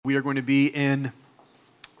We are going to be in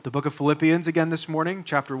the book of Philippians again this morning,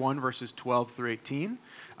 chapter 1, verses 12 through 18.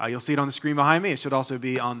 You'll see it on the screen behind me. It should also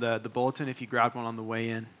be on the bulletin if you grabbed one on the way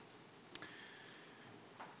in.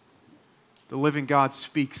 The living God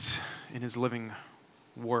speaks in his living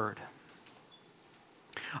word.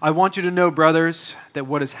 I want you to know, brothers, that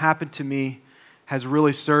what has happened to me has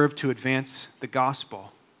really served to advance the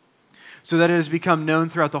gospel, so that it has become known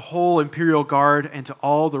throughout the whole imperial guard and to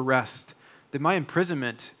all the rest that my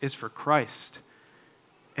imprisonment is for Christ.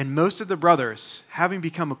 And most of the brothers, having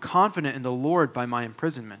become confident in the Lord by my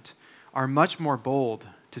imprisonment, are much more bold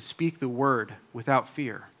to speak the word without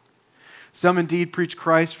fear. Some indeed preach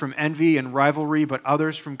Christ from envy and rivalry, but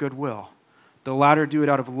others from goodwill. The latter do it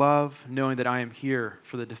out of love, knowing that I am here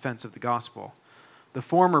for the defense of the gospel. The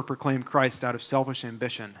former proclaim Christ out of selfish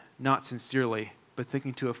ambition, not sincerely, but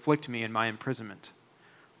thinking to afflict me in my imprisonment.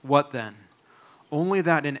 What then? Only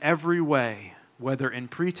that in every way, whether in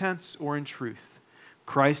pretense or in truth,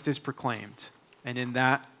 Christ is proclaimed, and in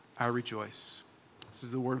that I rejoice. This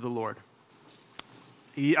is the word of the Lord.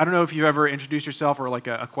 I don't know if you've ever introduced yourself or like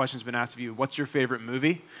a question's been asked of you, what's your favorite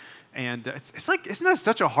movie? And it's like, isn't that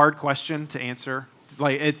such a hard question to answer?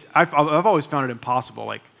 I've always found it impossible.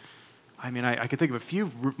 I can think of a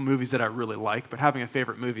few movies that I really like, but having a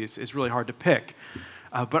favorite movie is really hard to pick.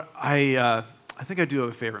 But I think I do have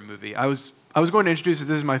a favorite movie. I was going to introduce this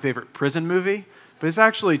as my favorite prison movie, but it's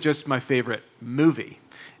actually just my favorite movie,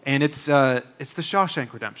 and it's The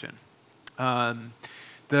Shawshank Redemption. The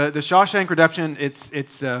Shawshank Redemption.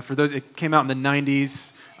 It's for those. It came out in the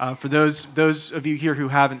 '90s. For those of you here who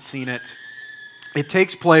haven't seen it, it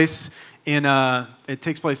takes place in the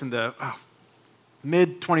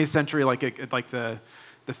mid 20th century, like the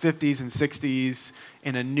 50s and 60s,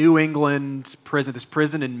 in a New England prison. This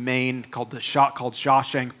prison in Maine called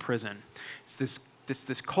Shawshank Prison. It's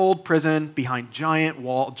this cold prison behind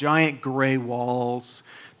giant gray walls.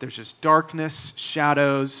 There's just darkness,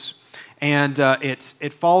 shadows, and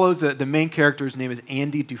it follows the main character's name is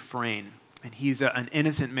Andy Dufresne, and he's an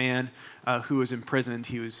innocent man who was imprisoned.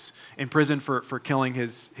 He was imprisoned for killing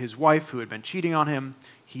his wife, who had been cheating on him.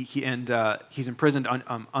 He's imprisoned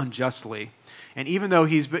unjustly, and even though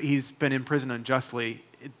he's been imprisoned unjustly,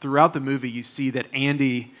 throughout the movie you see that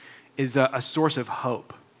Andy is a source of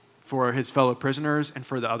hope for his fellow prisoners and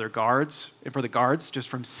for the other guards, just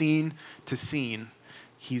from scene to scene.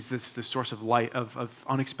 He's this source of light, of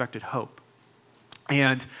unexpected hope.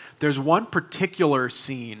 And there's one particular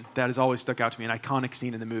scene that has always stuck out to me, an iconic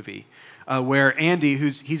scene in the movie, where Andy,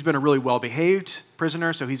 he's been a really well-behaved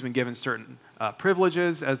prisoner, so he's been given certain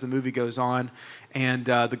privileges as the movie goes on, and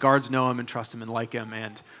the guards know him and trust him and like him.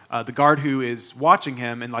 And the guard who is watching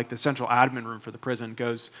him in like the central admin room for the prison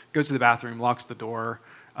goes to the bathroom, locks the door,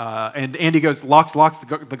 and Andy locks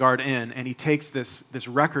the guard in, and he takes this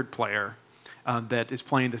record player that is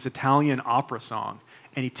playing this Italian opera song,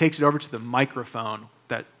 and he takes it over to the microphone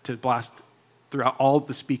to blast throughout all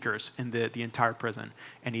the speakers in the entire prison,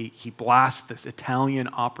 and he blasts this Italian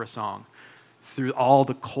opera song through all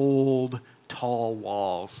the cold, tall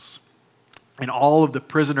walls, and all of the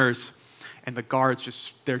prisoners and the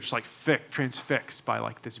guards they're just like transfixed by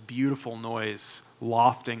like this beautiful noise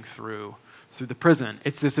wafting through the prison.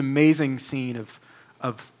 It's this amazing scene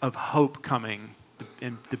of hope coming,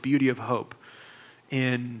 and the beauty of hope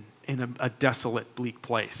in a desolate, bleak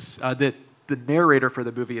place. The narrator for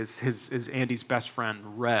the movie is Andy's best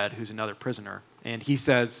friend, Red, who's another prisoner. And he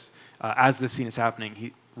says, as this scene is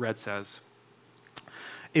happening, Red says,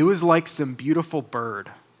 "It was like some beautiful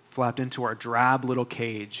bird flapped into our drab little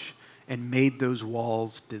cage and made those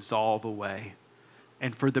walls dissolve away.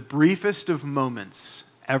 And for the briefest of moments,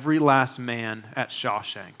 every last man at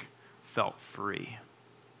Shawshank felt free."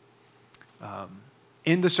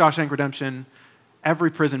 In the Shawshank Redemption,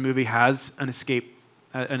 every prison movie has an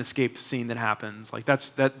escape scene that happens. Like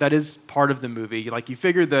that is part of the movie. Like you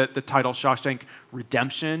figure that the title Shawshank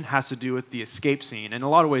Redemption has to do with the escape scene. In a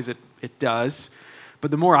lot of ways it does. But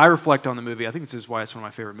the more I reflect on the movie, I think this is why it's one of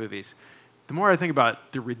my favorite movies, the more I think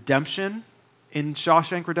about the redemption in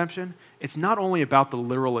Shawshank Redemption, it's not only about the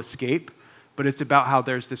literal escape, but it's about how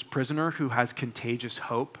there's this prisoner who has contagious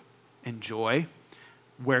hope and joy,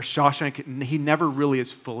 where Shawshank, he never really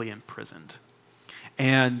is fully imprisoned.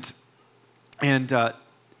 And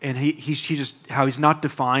he just, how he's not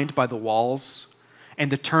defined by the walls,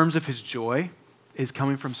 and the terms of his joy is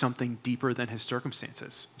coming from something deeper than his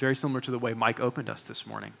circumstances. Very similar to the way Mike opened us this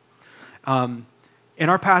morning. In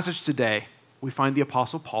our passage today, we find the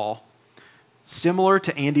Apostle Paul, similar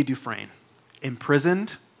to Andy Dufresne,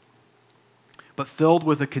 imprisoned, but filled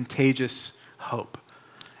with a contagious hope,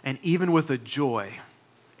 and even with a joy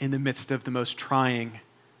in the midst of the most trying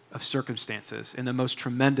of circumstances in the most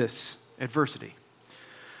tremendous adversity.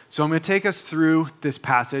 So I'm going to take us through this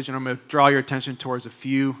passage, and I'm going to draw your attention towards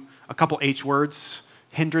a couple H words,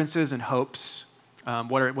 hindrances and hopes.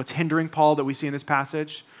 What's hindering Paul that we see in this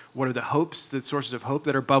passage? What are the hopes, the sources of hope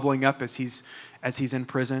that are bubbling up as he's in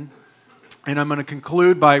prison? And I'm going to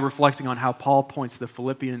conclude by reflecting on how Paul points the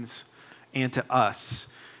Philippians and to us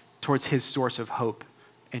towards his source of hope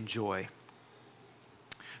and joy.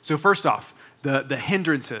 So first off, the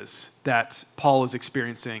hindrances that Paul is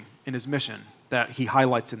experiencing in his mission that he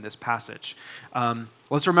highlights in this passage.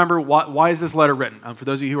 Let's remember, why is this letter written? For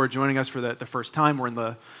those of you who are joining us for the first time, we're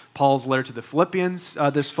in Paul's letter to the Philippians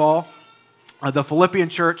this fall. The Philippian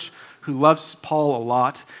church, who loves Paul a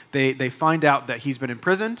lot, they find out that he's been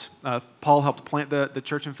imprisoned. Paul helped plant the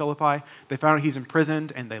church in Philippi. They found out he's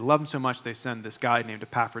imprisoned, and they love him so much they send this guy named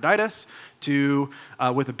Epaphroditus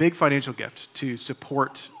with a big financial gift to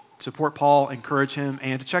support Paul, encourage him,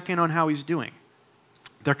 and to check in on how he's doing.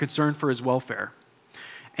 They're concerned for his welfare.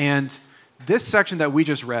 And this section that we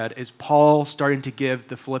just read is Paul starting to give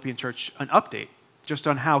the Philippian church an update just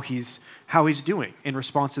on how he's doing in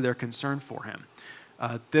response to their concern for him.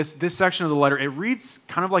 This section of the letter, it reads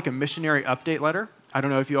kind of like a missionary update letter. I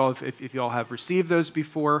don't know if you all have received those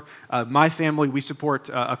before. My family, we support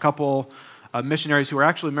a couple missionaries who are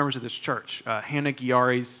actually members of this church. Hannah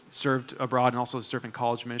Giari's served abroad and also served in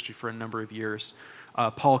college ministry for a number of years.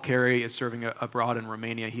 Paul Carey is serving abroad in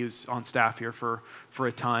Romania. He was on staff here for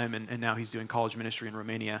a time, and now he's doing college ministry in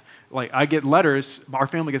Romania. I get letters, our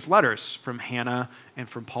family gets letters from Hannah and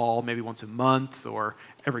from Paul maybe once a month or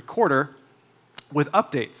every quarter with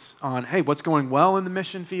updates on, hey, what's going well in the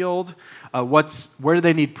mission field? Where do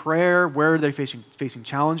they need prayer? Where are they facing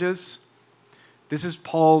challenges? This is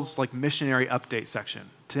Paul's missionary update section,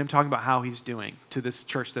 to him talking about how he's doing to this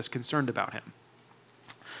church that's concerned about him.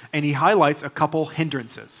 And he highlights a couple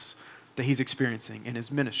hindrances that he's experiencing in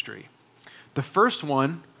his ministry. The first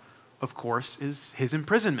one, of course, is his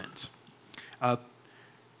imprisonment.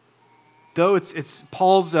 Though it's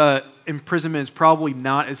Paul's imprisonment is probably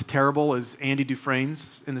not as terrible as Andy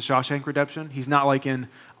Dufresne's in the Shawshank Redemption. He's not in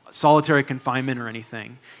solitary confinement or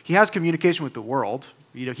anything. He has communication with the world.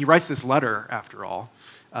 He writes this letter after all.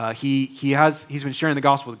 He's been sharing the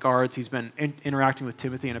gospel with guards. He's been interacting with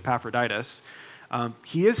Timothy and Epaphroditus.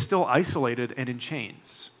 He is still isolated and in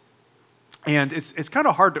chains. And it's kind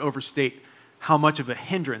of hard to overstate how much of a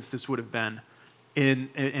hindrance this would have been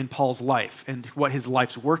in Paul's life and what his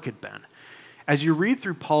life's work had been. As you read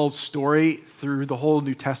through Paul's story through the whole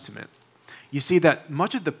New Testament, you see that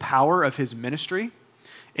much of the power of his ministry,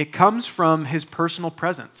 it comes from his personal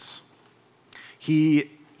presence.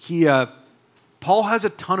 Paul has a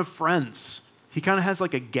ton of friends. He kind of has a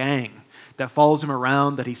gang that follows him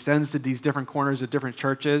around, that he sends to these different corners of different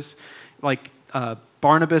churches,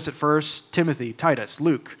 Barnabas at first, Timothy, Titus,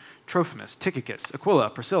 Luke, Trophimus, Tychicus,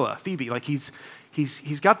 Aquila, Priscilla, Phoebe.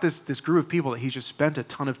 He's got this group of people that he's just spent a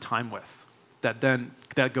ton of time with.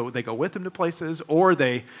 They go with him to places, or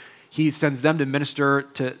he sends them to minister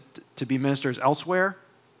to be ministers elsewhere.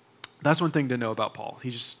 That's one thing to know about Paul.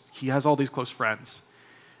 He has all these close friends.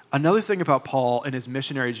 Another thing about Paul and his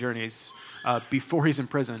missionary journeys before he's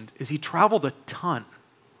imprisoned is he traveled a ton.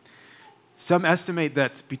 Some estimate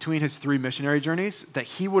that between his 3 missionary journeys that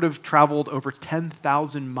he would have traveled over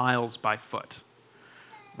 10,000 miles by foot,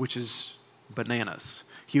 which is bananas.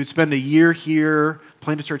 He would spend a year here,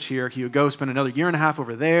 plant a church here. He would go spend another year and a half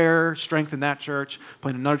over there, strengthen that church,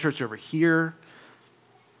 plant another church over here.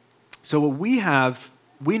 So what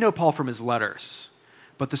we know Paul from his letters,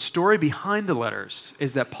 but the story behind the letters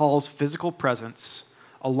is that Paul's physical presence,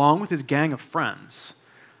 along with his gang of friends,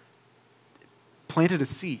 planted a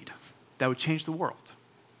seed that would change the world.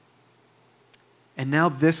 And now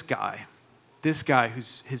this guy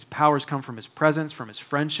his powers come from his presence, from his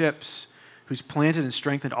friendships, who's planted and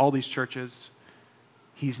strengthened all these churches,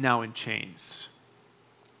 he's now in chains.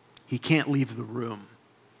 He can't leave the room.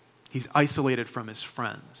 He's isolated from his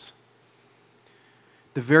friends.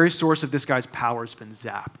 The very source of this guy's power has been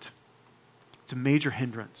zapped. It's a major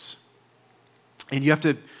hindrance. And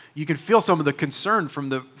you can feel some of the concern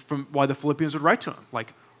from why the Philippians would write to him.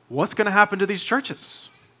 What's going to happen to these churches?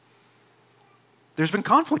 There's been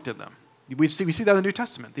conflict in them. We see that in the New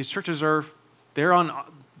Testament. These churches they're on,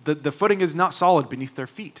 the footing is not solid beneath their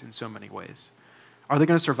feet in so many ways. Are they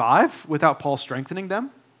going to survive without Paul strengthening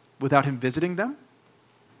them, without him visiting them?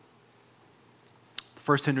 The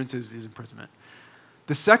first hindrance is his imprisonment.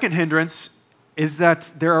 The second hindrance is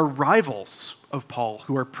that there are rivals of Paul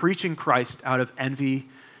who are preaching Christ out of envy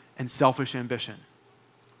and selfish ambition.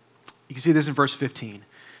 You can see this in verse 15.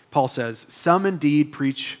 Paul says, "Some indeed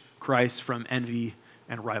preach Christ from envy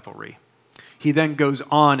and rivalry. He then goes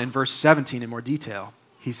on in verse 17 in more detail.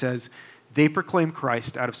 He says, they proclaim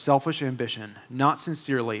Christ out of selfish ambition, not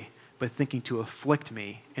sincerely, but thinking to afflict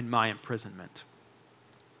me in my imprisonment.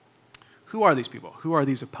 Who are these people? Who are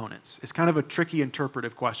these opponents? It's kind of a tricky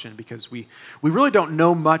interpretive question because we really don't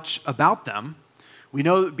know much about them. We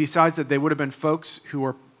know besides that they would have been folks who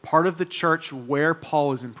were part of the church where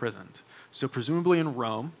Paul is imprisoned, so presumably in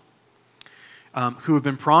Rome, who have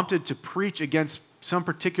been prompted to preach against some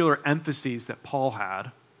particular emphases that Paul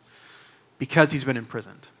had because he's been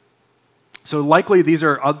imprisoned. So likely these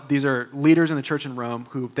are leaders in the church in Rome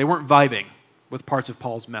who they weren't vibing with parts of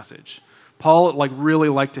Paul's message. Paul really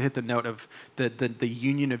liked to hit the note of the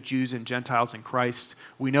union of Jews and Gentiles in Christ.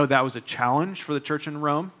 We know that was a challenge for the church in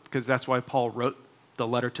Rome because that's why Paul wrote the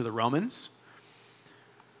letter to the Romans.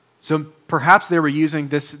 So perhaps they were using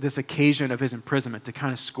this occasion of his imprisonment to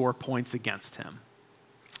kind of score points against him.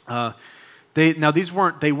 They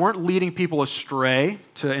weren't leading people astray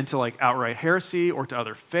into like outright heresy or to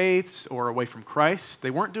other faiths or away from Christ. They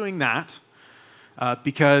weren't doing that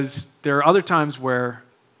because there are other times where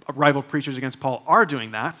rival preachers against Paul are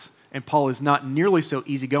doing that, and Paul is not nearly so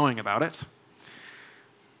easygoing about it.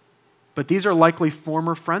 But these are likely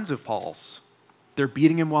former friends of Paul's. They're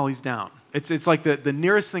beating him while he's down. It's like the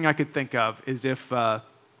nearest thing I could think of is if it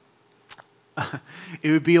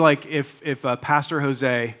would be like if Pastor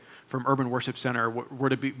Jose from Urban Worship Center were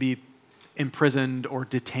to be imprisoned or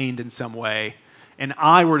detained in some way, and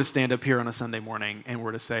I were to stand up here on a Sunday morning and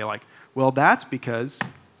were to say like, well, that's because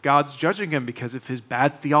God's judging him because of his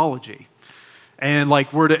bad theology, and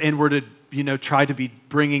like we're to try to be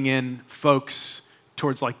bringing in folks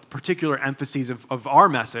towards like particular emphases of our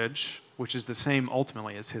message, which is the same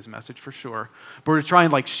ultimately as his message for sure, but we're to try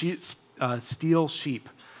and like steal sheep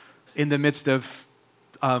in the midst of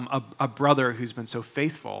a brother who's been so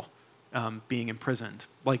faithful being imprisoned.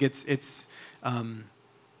 Like it's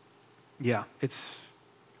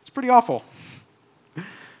pretty awful.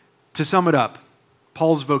 To sum it up,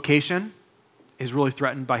 Paul's vocation is really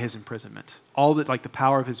threatened by his imprisonment. All that, like the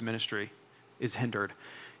power of his ministry, is hindered.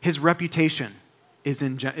 His reputation is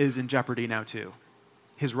in jeopardy now too.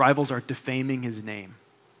 His rivals are defaming his name.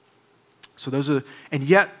 And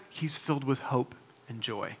yet he's filled with hope and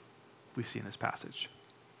joy. We see in this passage.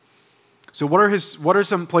 So what are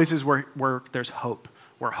some places where there's hope,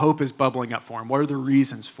 where hope is bubbling up for him? What are the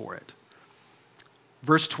reasons for it?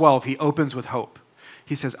 Verse 12, he opens with hope.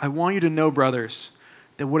 He says, I want you to know, brothers,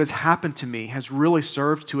 that what has happened to me has really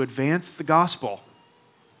served to advance the gospel.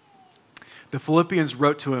 The Philippians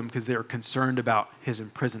wrote to him because they were concerned about his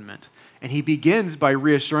imprisonment. And he begins by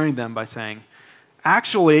reassuring them by saying,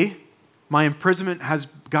 actually, my imprisonment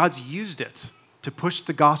God's used it to push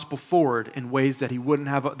the gospel forward in ways that wouldn't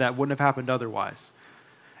have happened otherwise.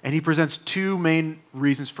 And he presents two main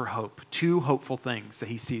reasons for hope, two hopeful things that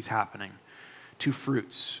he sees happening, two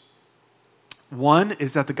fruits. One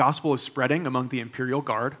is that the gospel is spreading among the imperial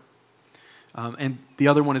guard, and the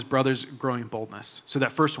other one is brothers growing boldness. So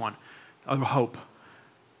that first one, hope.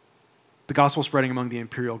 The gospel spreading among the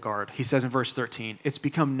imperial guard. He says in verse 13, it's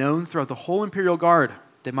become known throughout the whole imperial guard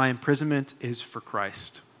that my imprisonment is for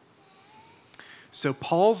Christ. So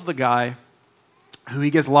Paul's the guy who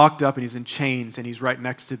he gets locked up and he's in chains and he's right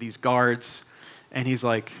next to these guards and he's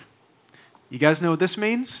like, you guys know what this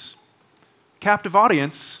means? Captive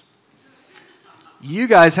audience. You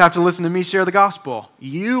guys have to listen to me share the gospel.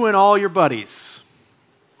 You and all your buddies.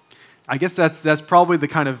 I guess that's probably the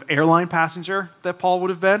kind of airline passenger that Paul would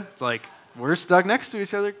have been. It's like, we're stuck next to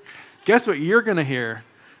each other. Guess what you're going to hear?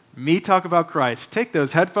 Me talk about Christ. Take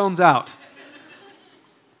those headphones out.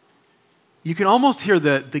 You can almost hear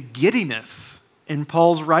the giddiness in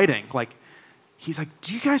Paul's writing. Like, he's like,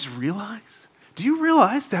 do you guys realize? Do you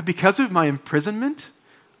realize that because of my imprisonment,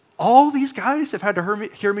 all these guys have had to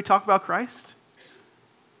hear me talk about Christ?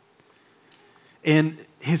 And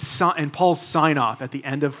Paul's sign off at the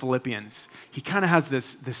end of Philippians, he kind of has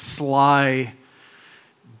this sly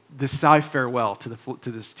farewell to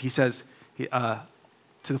this. He says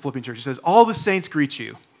to the Philippian church, he says, all the saints greet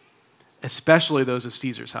you, especially those of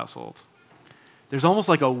Caesar's household. There's almost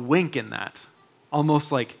like a wink in that,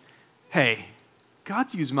 almost like, hey,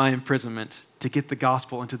 God's used my imprisonment to get the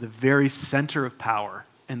gospel into the very center of power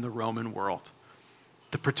in the Roman world.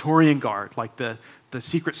 The Praetorian Guard, like the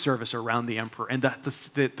secret service around the emperor, and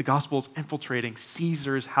the gospel is infiltrating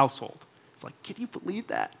Caesar's household. It's like, can you believe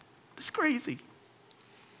that? It's crazy.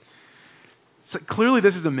 So clearly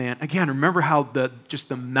this is a man, again, remember how just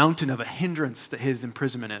the mountain of a hindrance that his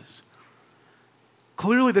imprisonment is.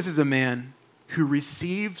 Clearly this is a man who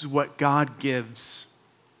receives what God gives,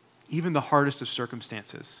 even the hardest of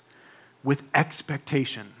circumstances, with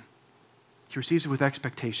expectation. He receives it with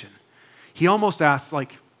expectation. He almost asks,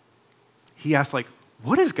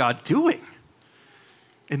 what is God doing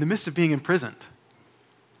in the midst of being imprisoned?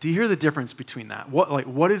 Do you hear the difference between that?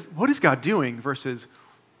 What is God doing versus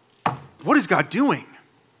what is God doing?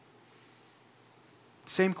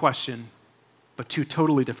 Same question, but two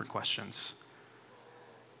totally different questions.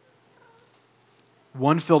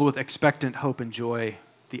 One filled with expectant hope and joy,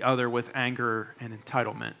 the other with anger and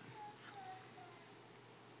entitlement.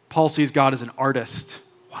 Paul sees God as an artist.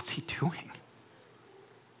 What's he doing?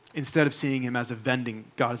 Instead of seeing him as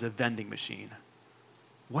God as a vending machine.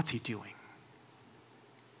 What's he doing?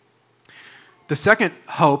 The second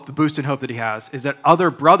hope, the boost in hope that he has, is that other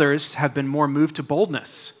brothers have been more moved to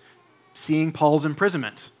boldness, seeing Paul's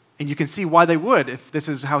imprisonment. And you can see why they would if this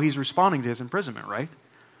is how he's responding to his imprisonment, right?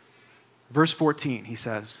 Verse 14, he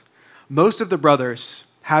says, "Most of the brothers,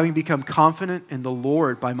 having become confident in the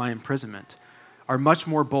Lord by my imprisonment, are much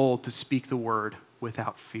more bold to speak the word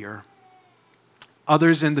without fear."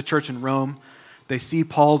 Others in the church in Rome, they see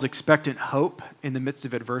Paul's expectant hope in the midst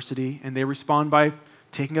of adversity, and they respond by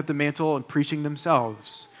taking up the mantle and preaching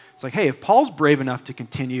themselves. It's like, hey, if Paul's brave enough to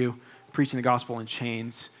continue preaching the gospel in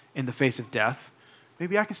chains in the face of death,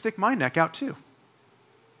 maybe I can stick my neck out too.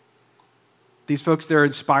 These folks, they're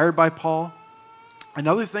inspired by Paul.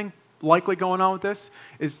 Another thing likely going on with this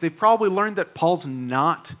is they've probably learned that Paul's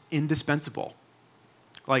not indispensable.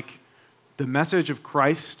 Like, the message of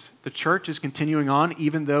Christ, the church is continuing on,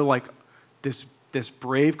 even though this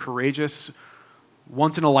brave, courageous,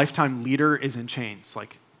 once-in-a-lifetime leader is in chains.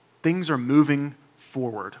 Like, things are moving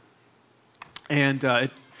forward. And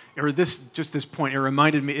this point, it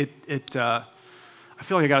reminded me, I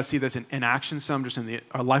feel like I got to see this in action some just in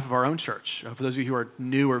our life of our own church. For those of you who are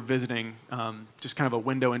new or visiting, just kind of a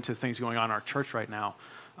window into things going on in our church right now.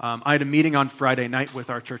 I had a meeting on Friday night with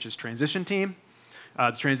our church's transition team.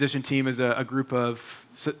 The transition team is a group of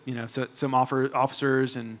some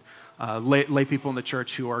officers and lay people in the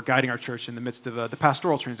church who are guiding our church in the midst of the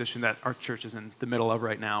pastoral transition that our church is in the middle of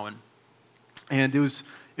right now. And it was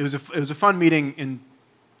a fun meeting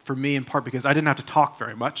for me in part because I didn't have to talk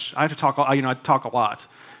very much. I talk a lot.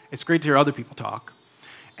 It's great to hear other people talk,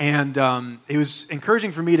 and it was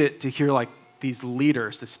encouraging for me to hear these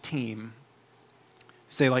leaders, this team,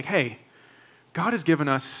 say hey, God has given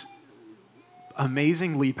us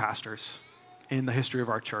amazing lead pastors in the history of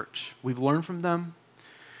our church. We've learned from them.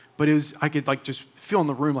 But I could just feel in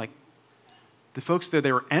the room the folks there,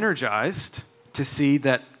 they were energized to see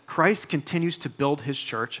that Christ continues to build his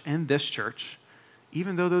church and this church,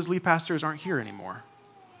 even though those lead pastors aren't here anymore.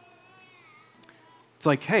 It's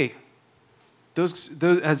hey, those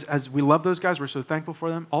as we love those guys, we're so thankful for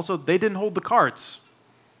them. Also, they didn't hold the cards.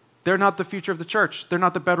 They're not the future of the church. They're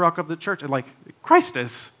not the bedrock of the church. And Christ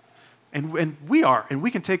is, and we are, and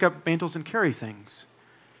we can take up mantles and carry things.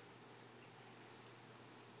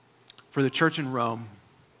 For the church in Rome,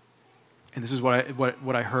 and this is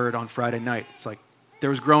what I heard on Friday night. It's there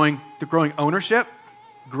was growing ownership,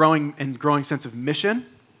 growing sense of mission,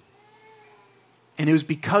 and it was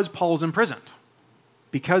because Paul was imprisoned,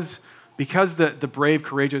 because the brave,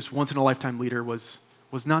 courageous, once in a lifetime leader was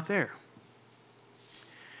not there.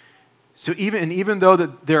 So even though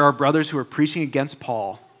that there are brothers who are preaching against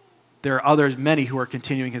Paul, there are many who are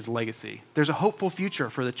continuing his legacy. There's a hopeful future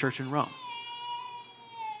for the church in Rome.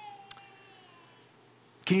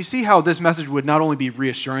 Can you see how this message would not only be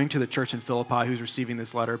reassuring to the church in Philippi who's receiving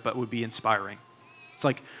this letter, but would be inspiring? It's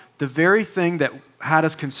the very thing that had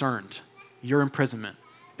us concerned, your imprisonment,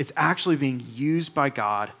 is actually being used by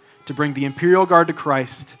God to bring the imperial guard to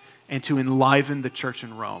Christ and to enliven the church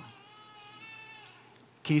in Rome.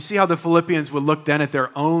 Can you see how the Philippians would look then at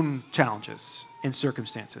their own challenges and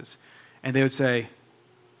circumstances, and they would say,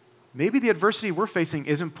 maybe the adversity we're facing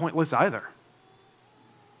isn't pointless either.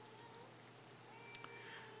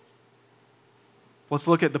 Let's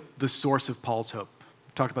look at the source of Paul's hope.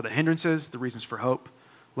 We've talked about the hindrances, the reasons for hope.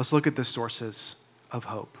 Let's look at the sources of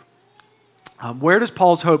hope. Where does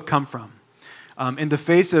Paul's hope come from? In the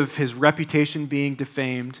face of his reputation being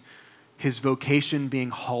defamed, his vocation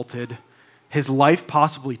being halted, his life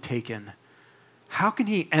possibly taken, how can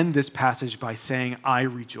he end this passage by saying, I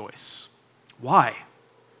rejoice? Why?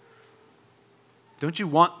 Don't you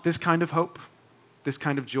want this kind of hope, this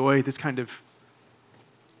kind of joy, this kind of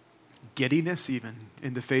giddiness even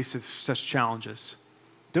in the face of such challenges?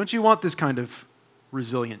 Don't you want this kind of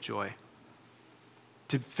resilient joy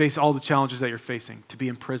to face all the challenges that you're facing, to be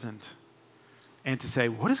imprisoned, and to say,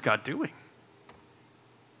 what is God doing?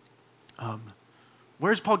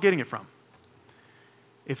 Where's Paul getting it from?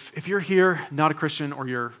 If you're here, not a Christian, or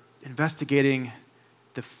you're investigating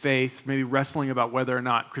the faith, maybe wrestling about whether or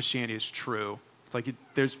not Christianity is true. It's like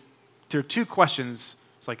there are two questions.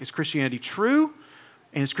 It's like, is Christianity true,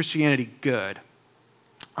 and is Christianity good?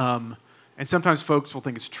 And sometimes folks will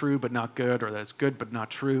think it's true but not good, or that it's good but not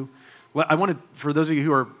true. I wanted, for those of you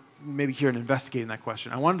who are maybe here and investigating that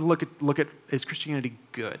question, I wanted to look at is Christianity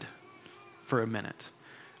good for a minute.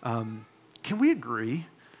 Can we agree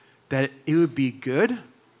that it would be good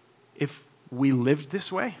if we lived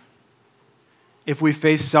this way? If we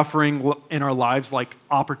face suffering in our lives like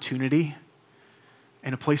opportunity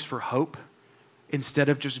and a place for hope instead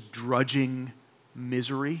of just drudging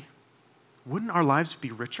misery, wouldn't our lives be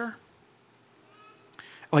richer?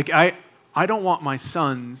 Like I don't want my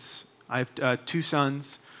sons, I have 2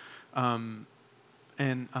 sons and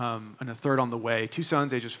a third on the way, 2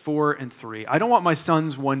 sons ages 4 and 3. I don't want my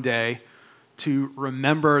sons one day to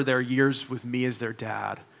remember their years with me as their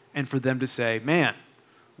dad and for them to say, man,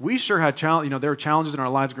 we sure had there were challenges in our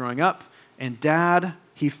lives growing up, and Dad,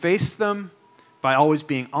 he faced them by always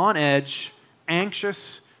being on edge,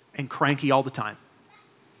 anxious, and cranky all the time.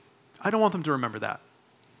 I don't want them to remember that.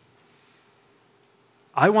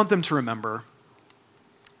 I want them to remember,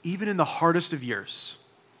 even in the hardest of years,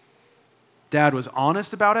 Dad was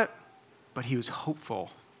honest about it, but he was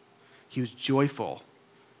hopeful. He was joyful.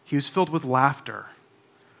 He was filled with laughter.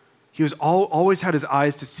 He was always had his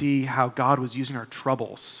eyes to see how God was using our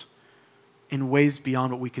troubles in ways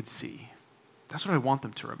beyond what we could see. That's what I want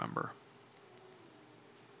them to remember.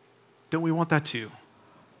 Don't we want that too?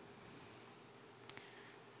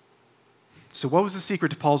 So what was the secret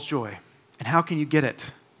to Paul's joy? And how can you get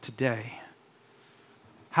it today?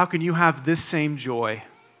 How can you have this same joy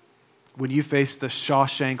when you face the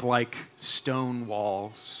Shawshank-like stone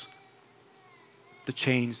walls, the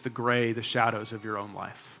chains, the gray, the shadows of your own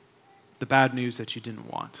life? The bad news that you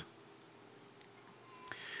didn't want.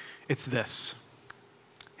 It's this.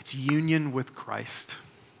 It's union with Christ.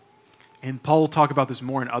 And Paul will talk about this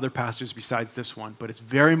more in other passages besides this one, but it's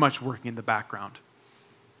very much working in the background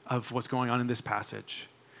of what's going on in this passage.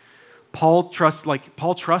 Paul trusts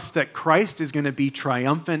that Christ is going to be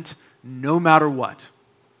triumphant no matter what.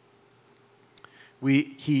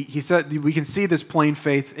 He said we can see this plain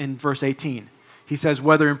faith in verse 18. He says,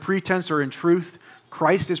 whether in pretense or in truth,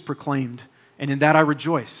 Christ is proclaimed, and in that I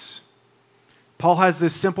rejoice. Paul has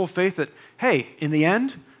this simple faith that, hey, in the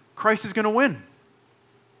end, Christ is going to win.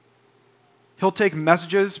 He'll take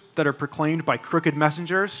messages that are proclaimed by crooked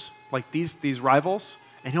messengers, like these rivals,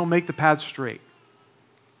 and he'll make the path straight.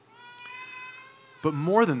 But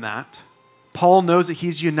more than that, Paul knows that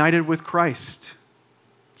he's united with Christ.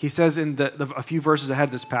 He says in a few verses ahead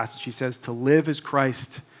of this passage, he says, to live is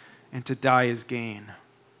Christ and to die is gain.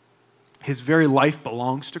 His very life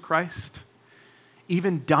belongs to Christ.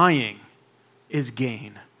 Even dying is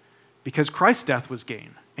gain because Christ's death was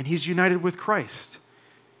gain, and he's united with Christ.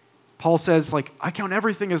 Paul says, I count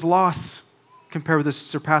everything as loss compared with the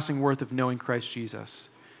surpassing worth of knowing Christ Jesus.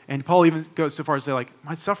 And Paul even goes so far as to say,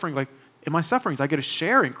 my suffering, in my sufferings, I get a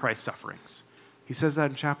share in Christ's sufferings. He says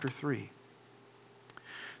that in chapter 3.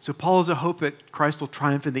 So Paul has a hope that Christ will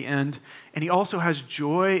triumph in the end, and he also has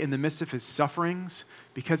joy in the midst of his sufferings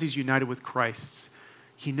because he's united with Christ.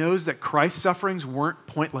 He knows that Christ's sufferings weren't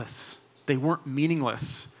pointless. They weren't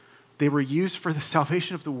meaningless. They were used for the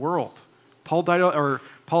salvation of the world. Paul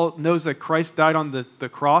knows that Christ died on the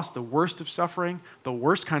cross, the worst of suffering, the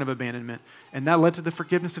worst kind of abandonment, and that led to the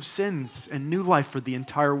forgiveness of sins and new life for the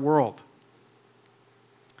entire world.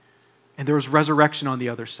 And there was resurrection on the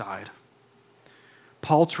other side.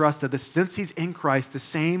 Paul trusts that since he's in Christ, the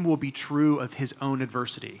same will be true of his own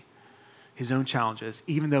adversity, his own challenges,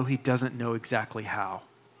 even though he doesn't know exactly how.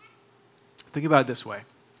 Think about it this way.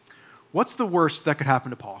 What's the worst that could happen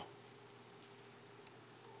to Paul?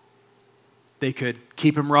 They could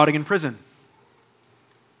keep him rotting in prison.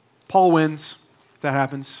 Paul wins. If that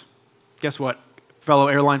happens, guess what, fellow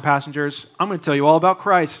airline passengers? I'm going to tell you all about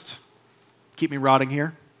Christ. Keep me rotting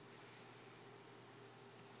here.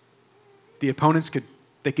 The opponents could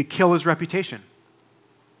kill his reputation.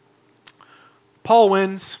 Paul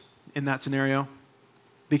wins in that scenario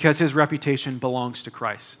because his reputation belongs to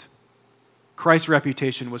Christ. Christ's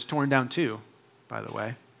reputation was torn down too, by the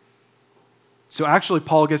way. So actually,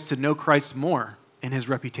 Paul gets to know Christ more in his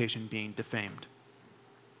reputation being defamed.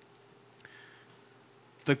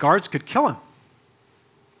 The guards could kill him.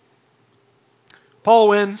 Paul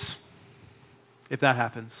wins, if that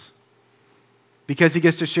happens, because he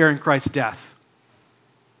gets to share in Christ's death.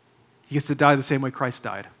 He gets to die the same way Christ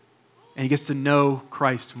died. And he gets to know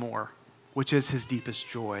Christ more, which is his deepest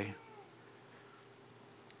joy.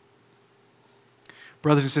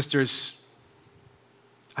 Brothers and sisters,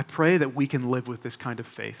 I pray that we can live with this kind of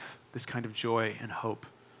faith, this kind of joy and hope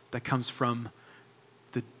that comes from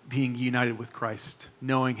being united with Christ,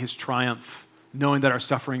 knowing his triumph, knowing that our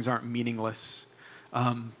sufferings aren't meaningless.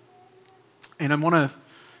 And I want to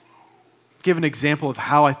give an example of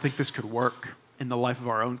how I think this could work in the life of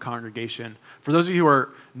our own congregation. For those of you who are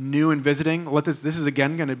new and visiting, this is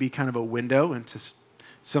again going to be kind of a window into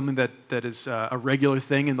something that is a regular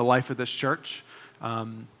thing in the life of this church.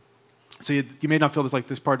 So you may not feel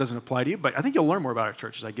this part doesn't apply to you, but I think you'll learn more about our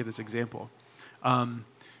church as I give this example.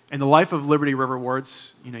 In the life of Liberti River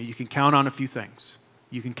Wards, you can count on a few things.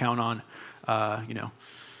 You can count on,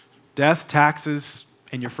 death, taxes,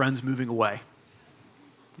 and your friends moving away.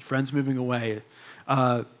 Your friends moving away.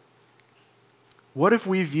 What if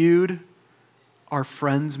we viewed our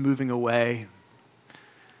friends moving away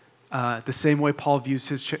the same way Paul views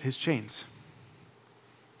his chains?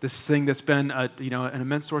 This thing that's been an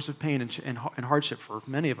immense source of pain and hardship for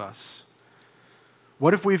many of us.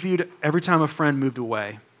 What if we viewed every time a friend moved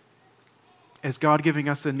away as God giving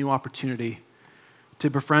us a new opportunity to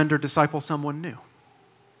befriend or disciple someone new?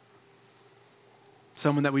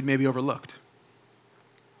 Someone that we'd maybe overlooked.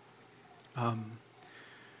 And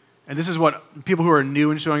this is what people who are new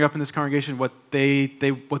and showing up in this congregation, what they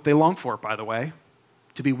long for, by the way,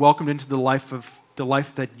 to be welcomed into the life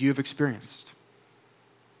that you've experienced.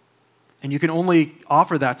 And you can only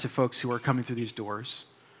offer that to folks who are coming through these doors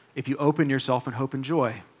if you open yourself in hope and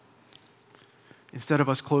joy, instead of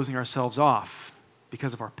us closing ourselves off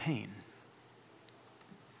because of our pain.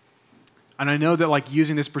 And I know that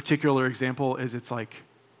using this particular example it's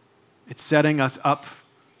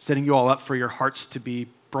setting you all up for your hearts to be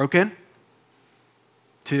broken,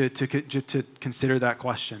 to consider that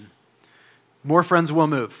question. More friends will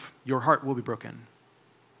move. Your heart will be broken.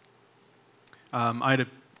 I had a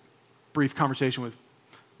brief conversation with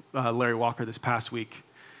Larry Walker this past week,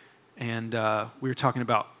 and we were talking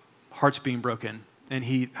about hearts being broken. And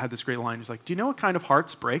he had this great line. He's like, do you know what kind of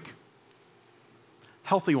hearts break?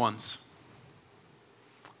 Healthy ones.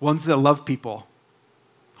 Ones that love people.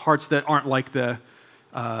 Hearts that aren't like the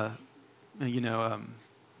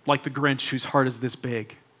Grinch whose heart is this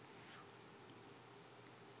big.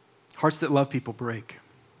 Hearts that love people break.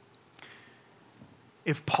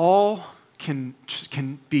 If Paul can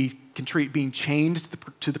treat being chained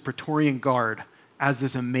to the Praetorian Guard as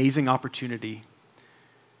this amazing opportunity,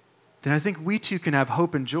 then I think we too can have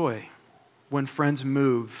hope and joy when friends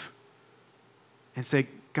move and say,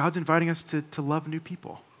 God's inviting us to love new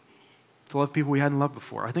people, to love people we hadn't loved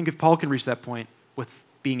before. I think if Paul can reach that point with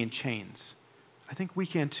being in chains, I think we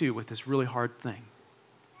can too with this really hard thing.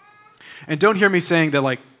 And don't hear me saying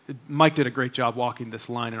that Mike did a great job walking this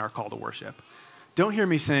line in our call to worship. Don't hear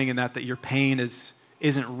me saying in that your pain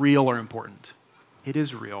isn't real or important. It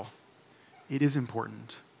is real. It is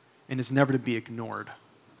important. And it's never to be ignored.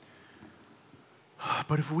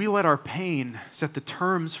 But if we let our pain set the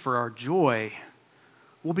terms for our joy,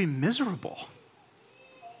 we'll be miserable.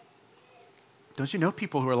 Don't you know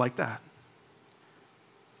people who are like that?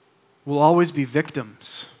 We'll always be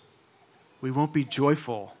victims. We won't be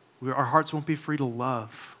joyful. Our hearts won't be free to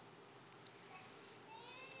love.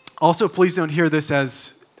 Also, please don't hear this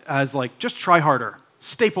as just try harder.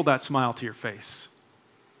 Staple that smile to your face.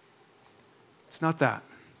 It's not that.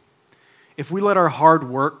 If we let our hard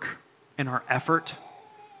work and our effort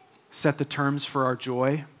set the terms for our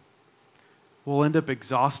joy, we'll end up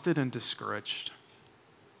exhausted and discouraged.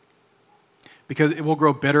 Because it will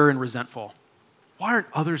grow bitter and resentful. Why aren't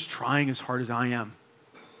others trying as hard as I am?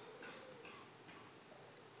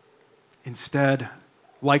 Instead,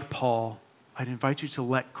 like Paul, I'd invite you to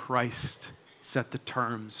let Christ set the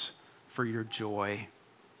terms for your joy,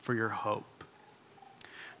 for your hope.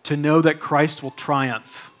 To know that Christ will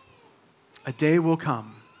triumph. A day will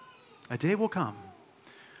come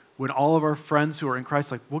when all of our friends who are in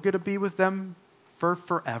Christ, we'll get to be with them for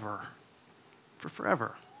forever. For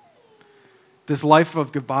forever. This life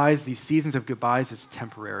of goodbyes, these seasons of goodbyes is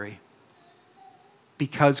temporary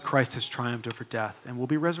because Christ has triumphed over death and will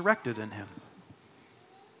be resurrected in him.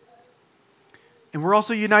 And we're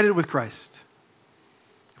also united with Christ.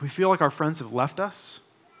 If we feel like our friends have left us,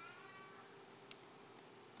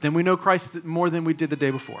 then we know Christ more than we did the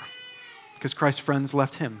day before because Christ's friends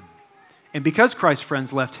left him. And because Christ's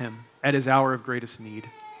friends left him at his hour of greatest need,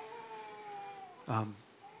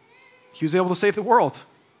 he was able to save the world.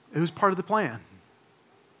 It was part of the plan.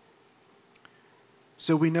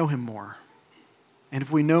 So we know him more. And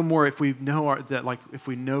if we know more, if we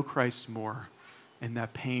know Christ more in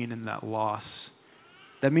that pain and that loss,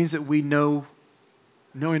 that means that we knowing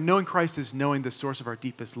Christ is knowing the source of our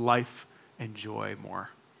deepest life and joy more.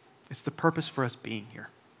 It's the purpose for us being here.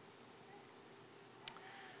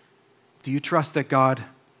 Do you trust that God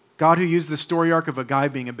who used the story arc of a guy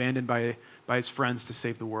being abandoned by his friends to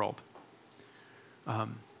save the world,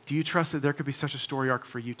 do you trust that there could be such a story arc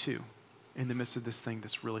for you too in the midst of this thing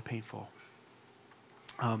that's really painful?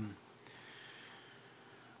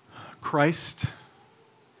 Christ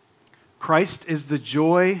is the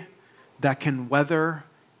joy that can weather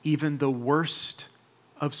even the worst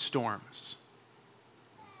of storms.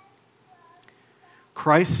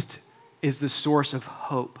 Christ is the source of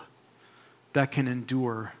hope that can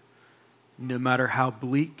endure no matter how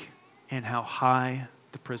bleak and how high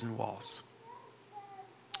the prison walls.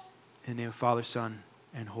 In the name of Father, Son,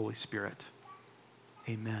 and Holy Spirit,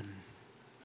 amen.